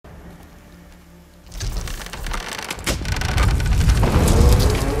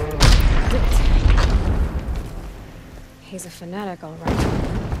He's a fanatic, all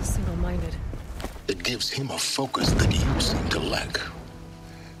right. Single-minded. It gives him a focus that you seem to lack.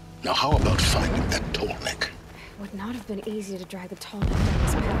 Now how about finding that tall neck? It would not have been easy to drag the tall neck down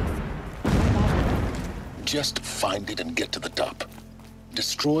his path. Why bother? Just find it and get to the top.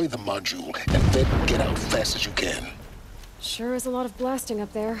 Destroy the module, and then get out fast as you can. Sure is a lot of blasting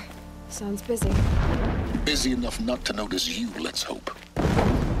up there. Sounds busy. Busy enough not to notice you, let's hope.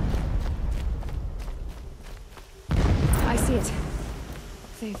 I see it.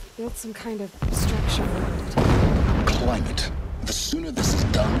 They've built some kind of structure around it. Climb it. The sooner this is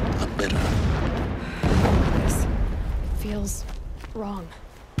done, the better. This feels wrong.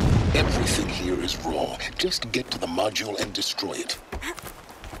 Everything here is wrong. Just get to the module and destroy it.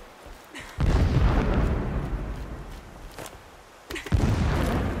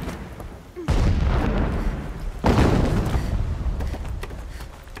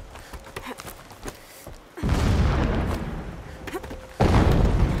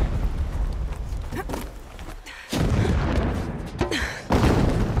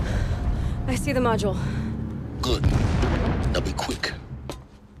 I see the module. Good. Now be quick.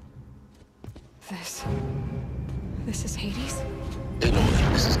 This is Hades?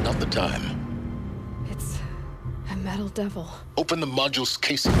 Aloy, this is not the time. It's a metal devil. Open the module's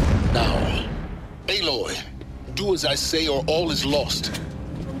casing, now. Aloy, do as I say or all is lost.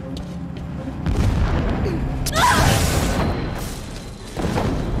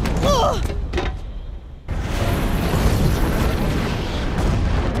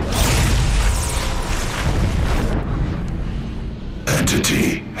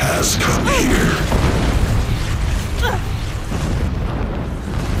 Entity has come here.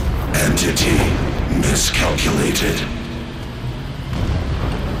 Entity miscalculated.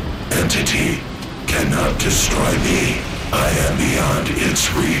 Entity cannot destroy me. I am beyond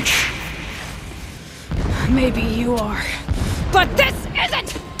its reach. Maybe you are, but this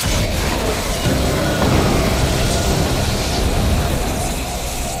isn't!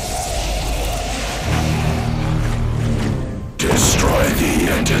 Destroy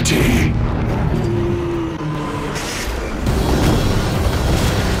the entity.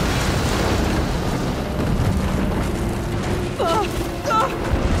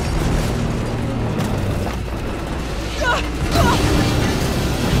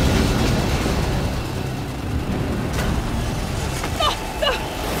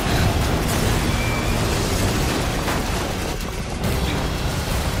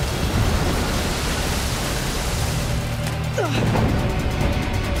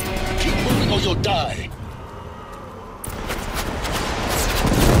 Keep moving or you'll die.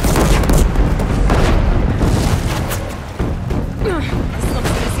 This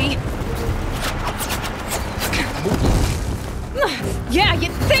looks easy. Keep moving. Yeah, you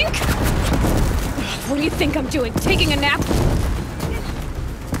think? What do you think I'm doing? Taking a nap?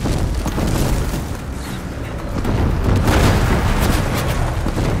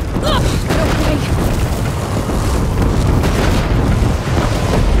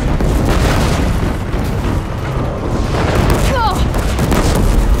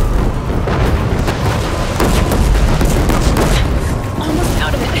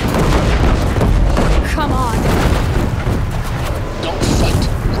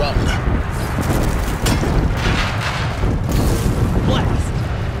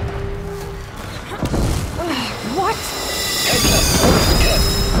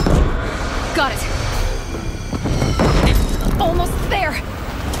 Got it. Almost there.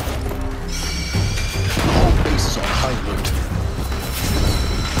 All bases on high alert.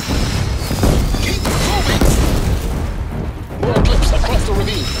 Keep moving! More clips across the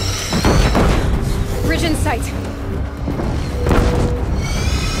ravine. Bridge in sight.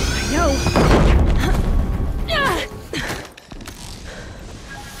 I know.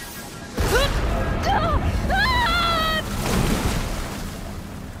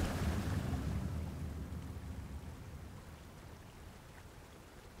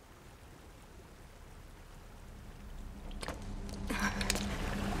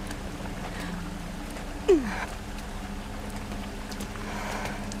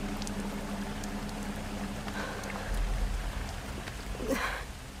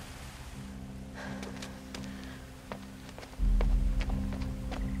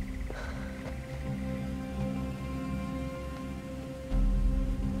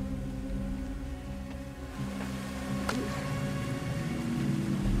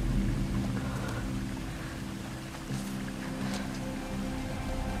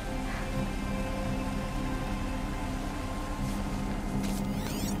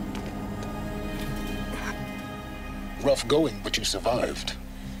 Rough going, but you survived.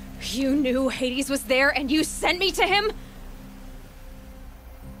 You knew Hades was there and you sent me to him?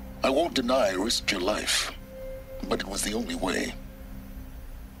 I won't deny I risked your life, but it was the only way.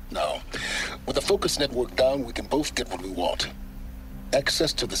 Now, with the focus network down, we can both get what we want.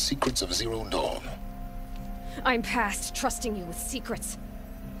 Access to the secrets of Zero Dawn. I'm past trusting you with secrets.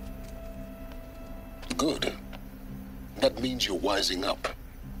 Good. That means you're wising up.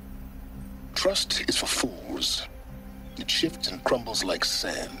 Trust is for fools. It shifts and crumbles like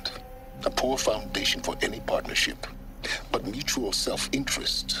sand. A poor foundation for any partnership. But mutual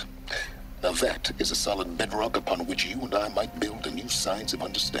self-interest, now that is a solid bedrock upon which you and I might build a new science of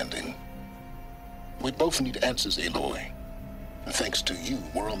understanding. We both need answers, Aloy. And thanks to you,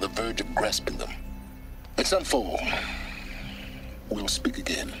 we're on the verge of grasping them. Let's unfold. We'll speak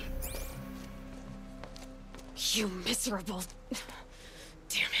again. You miserable...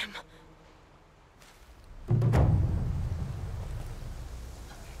 Damn him.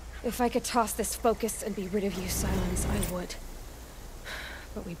 If I could toss this focus and be rid of you, Silence, I would.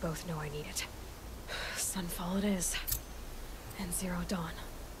 But we both know I need it. Sunfall it is. And Zero Dawn.